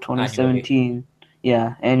for annually. 2017,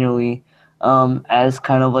 yeah, annually, as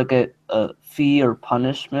kind of like a fee or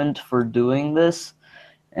punishment for doing this.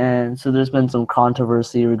 And so there's been some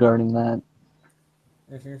controversy regarding that.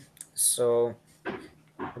 hmm So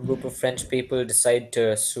a group of French people decide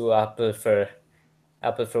to sue Apple for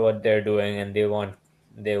what they're doing, and they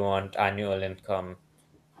want annual income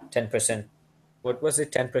 10%. What was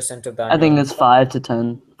it? 10% of the I annual think it's income? 5 to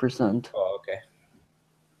 10%. Oh, okay.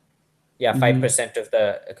 Yeah, Mm-hmm. 5% of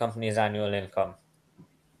the company's annual income.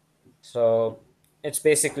 So it's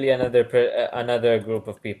basically another group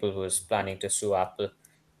of people who's planning to sue Apple.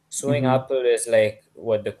 Suing Mm-hmm. Apple is like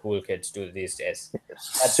what the cool kids do these days.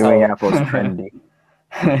 That's Suing how. Apple's trendy.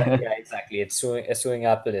 Yeah, exactly. It's suing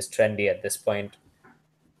Apple is trendy at this point.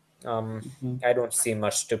 Um, Mhm. I don't see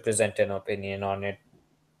much to present an opinion on it.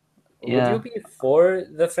 Would you Yeah. be for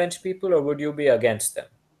the French people or would you be against them?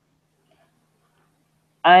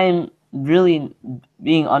 I'm really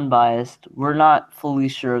being unbiased. We're not fully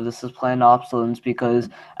sure this is planned obsolescence because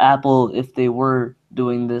Apple, if they were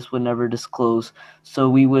doing this, would never disclose. So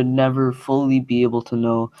we would never fully be able to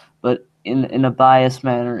know. But in a biased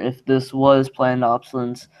manner, if this was planned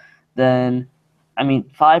obsolescence, then I mean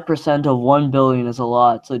 5% of 1 billion is a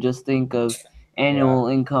lot. So just think of Yeah. annual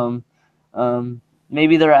income.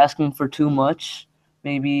 Maybe they're asking for too much.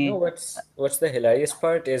 No, Maybe what's the hilarious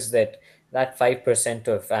part is that 5%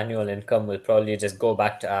 of annual income will probably just go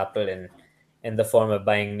back to Apple in the form of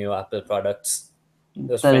buying new Apple products.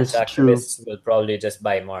 Those that French is true. activists will probably just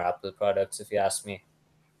buy more Apple products if you ask me.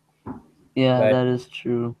 Yeah, But that is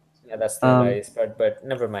true. yeah, that's the Um, hilarious part. But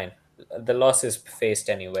never mind. The loss is faced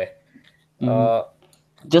anyway. mhm. Uh,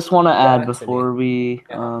 Just want to yeah, add actually, before we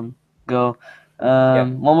yeah, go. yeah.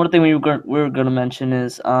 One more thing we were gonna mention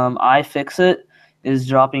is iFixit is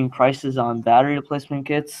dropping prices on battery replacement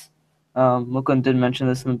kits. Mukund did mention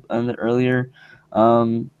this in the earlier.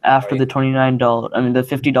 After Sorry. the the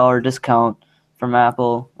 $50 discount from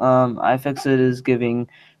Apple, iFixit is giving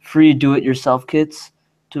free do-it-yourself kits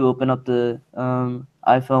to open up the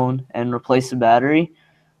iPhone and replace the battery.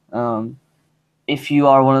 Um, if you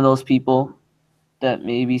are one of those people, that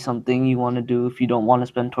may be something you want to do if you don't want to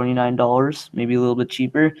spend $29, maybe a little bit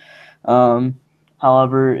cheaper. Um,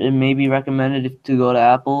 However, it may be recommended to go to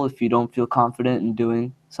Apple if you don't feel confident in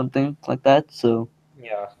doing something like that. So,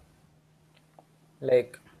 Yeah,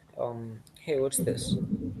 like, hey, what's this?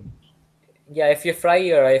 Yeah, if you fry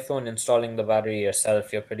your iPhone installing the battery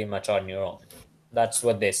yourself, you're pretty much on your own. That's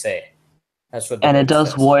what they say. That's what the and it book does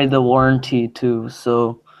says. void the warranty too.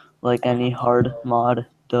 So, like any hard mod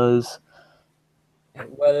does.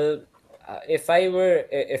 Well, if I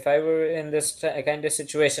were in this kind of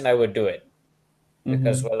situation, I would do it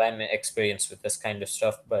because Mhm. well, I'm experienced with this kind of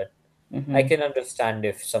stuff. But I Mhm. can understand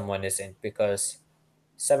if someone isn't because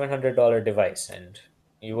 $700 device, and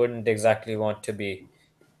you wouldn't exactly want to be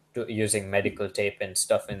using medical tape and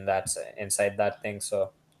stuff inside that thing.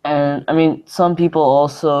 So And I mean, some people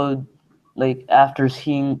also, like, after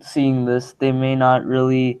seeing this, they may not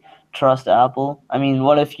really trust Apple. I mean,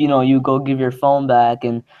 what if you go give your phone back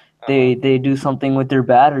and uh-huh. they do something with your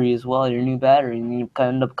battery as well, your new battery, and you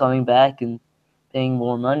end up coming back and paying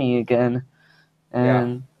more money again. Yeah,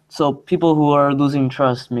 And so people who are losing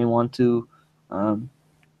trust may want to um,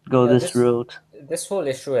 go yeah. this This route. this whole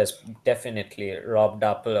issue has definitely robbed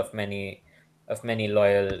Apple of many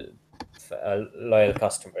loyal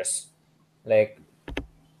customers. Like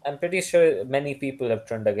I'm pretty sure many people have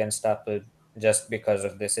turned against Apple just because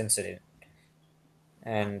of this incident.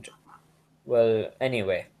 And well,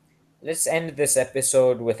 anyway, let's end this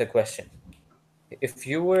episode with a question. If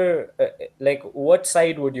you were like, what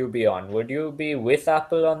side would you be on? Would you be with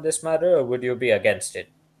Apple on this matter, or would you be against it?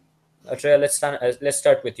 Atreya, let's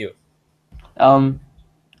start with you. Um,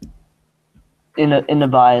 in a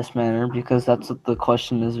biased manner, because that's what the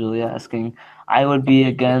question is really asking. I would be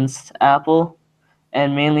against Apple,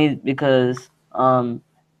 and mainly because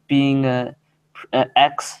being a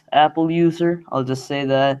ex Apple user. I'll just say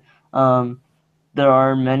that. Um, there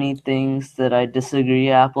are many things that I disagree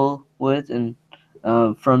Apple with, and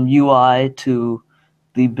from UI to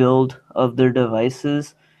the build of their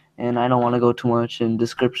devices. And I don't want to go too much in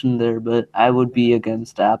description there, but I would be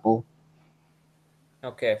against Apple.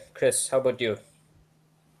 Okay, Chris, how about you?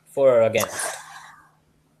 For or against?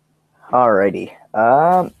 Alrighty.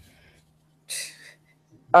 All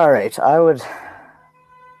right.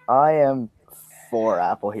 I am for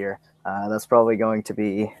Apple here. That's probably going to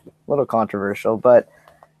be a little controversial, but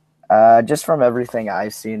just from everything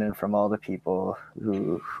I've seen and from all the people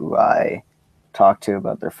who I talk to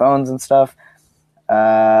about their phones and stuff,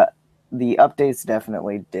 the updates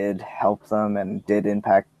definitely did help them and did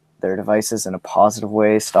impact their devices in a positive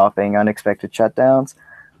way, stopping unexpected shutdowns.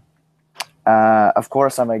 Of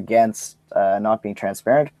course, I'm against not being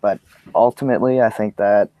transparent, but ultimately, I think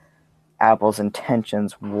that Apple's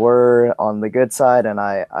intentions were on the good side, and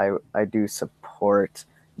I do support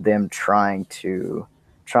them trying to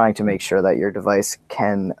make sure that your device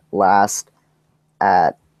can last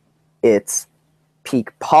at its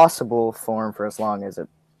peak possible form for as long as it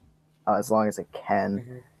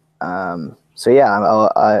can. So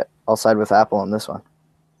yeah, I'll side with Apple on this one.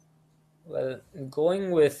 Well,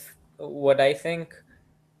 going with what I think,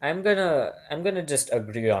 I'm gonna just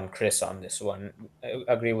agree on Chris on this one.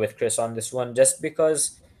 Agree with Chris on this one, just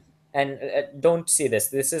because. And don't see this.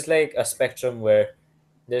 This is like a spectrum where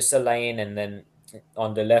there's a line, and then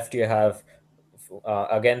on the left you have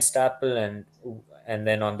against Apple, and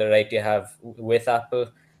then on the right you have with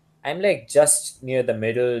Apple. I'm like just near the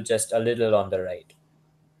middle, just a little on the right.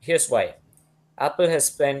 Here's why. Apple has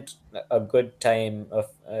spent a good time of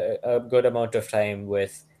a good amount of time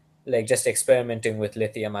with like just experimenting with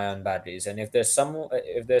lithium ion batteries, and if there's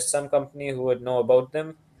some company who would know about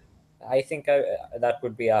them, I think that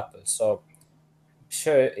would be Apple. So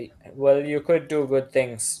sure, well, you could do good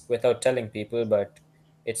things without telling people, but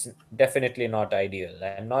it's definitely not ideal.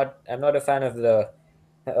 I'm not a fan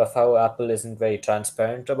of how Apple isn't very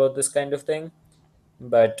transparent about this kind of thing,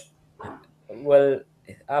 but well,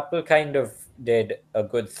 Apple kind of did a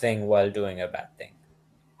good thing while doing a bad thing.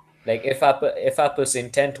 Like if Apple's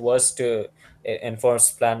intent was to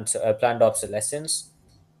enforce planned obsolescence,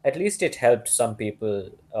 at least it helped some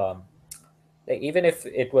people. Like even if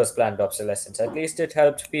it was planned obsolescence, at least it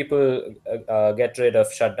helped people get rid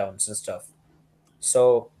of shutdowns and stuff.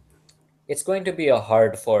 So it's going to be a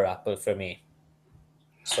hard for Apple for me.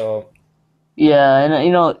 So Yeah,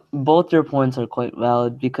 and both your points are quite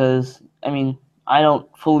valid because I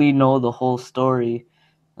don't fully know the whole story,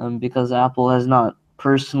 because Apple has not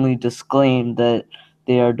personally disclaimed that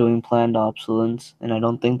they are doing planned obsolescence, and I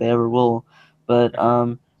don't think they ever will. But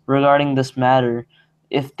regarding this matter,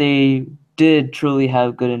 if they did truly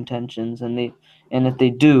have good intentions, and if they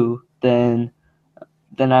do, then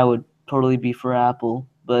I would totally be for Apple.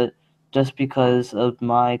 But just because of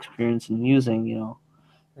my experience in using,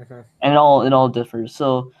 mhm. and it all differs.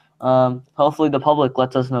 So hopefully the public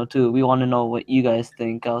lets us know too. We want to know what you guys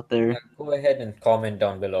think out Yeah, there. go ahead and comment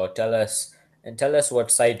down below. Tell us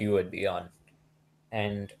what side you would be on.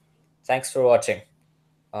 And thanks for watching.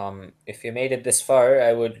 If you made it this far,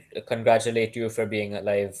 I would congratulate you for being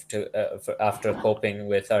alive after coping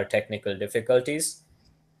with our technical difficulties.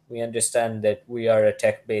 We understand that we are a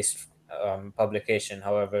tech-based publication.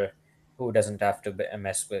 However, who doesn't have to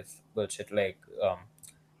mess with bullshit like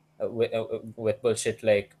with bullshit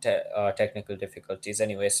like technical difficulties?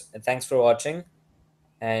 Anyways, thanks for watching,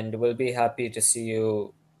 and we'll be happy to see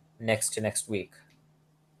you next week.